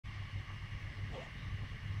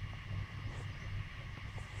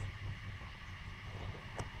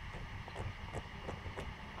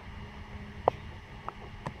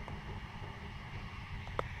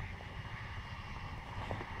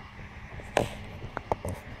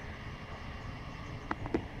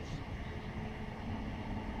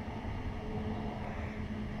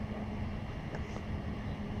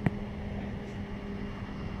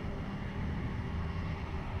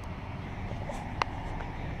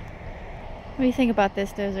What do you think about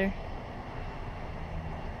this, Dozer?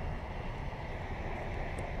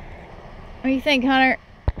 What do you think, Hunter?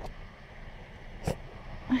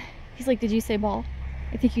 He's like, did you say ball?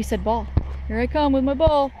 I think you said ball. Here I come with my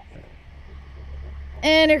ball.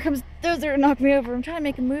 And here comes Dozer to knock me over. I'm trying to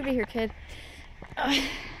make a movie here, kid.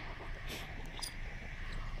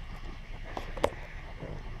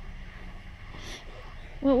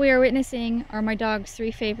 What we are witnessing are my dog's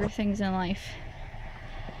 3 favorite things in life.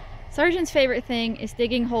 Sergeant's favorite thing is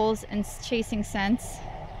digging holes and chasing scents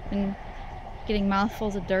and getting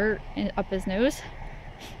mouthfuls of dirt up his nose.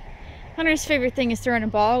 Hunter's favorite thing is throwing a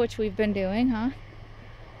ball, which we've been doing, huh?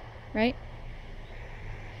 Right?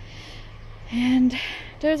 And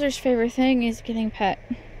Dozer's favorite thing is getting pet.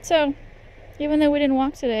 So, even though we didn't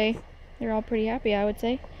walk today, they're all pretty happy, I would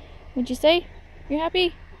say. Would you say? You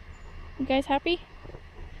happy? You guys happy?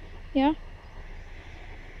 Yeah?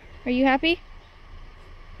 Are you happy?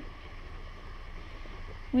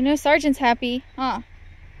 We know Sergeant's happy, huh?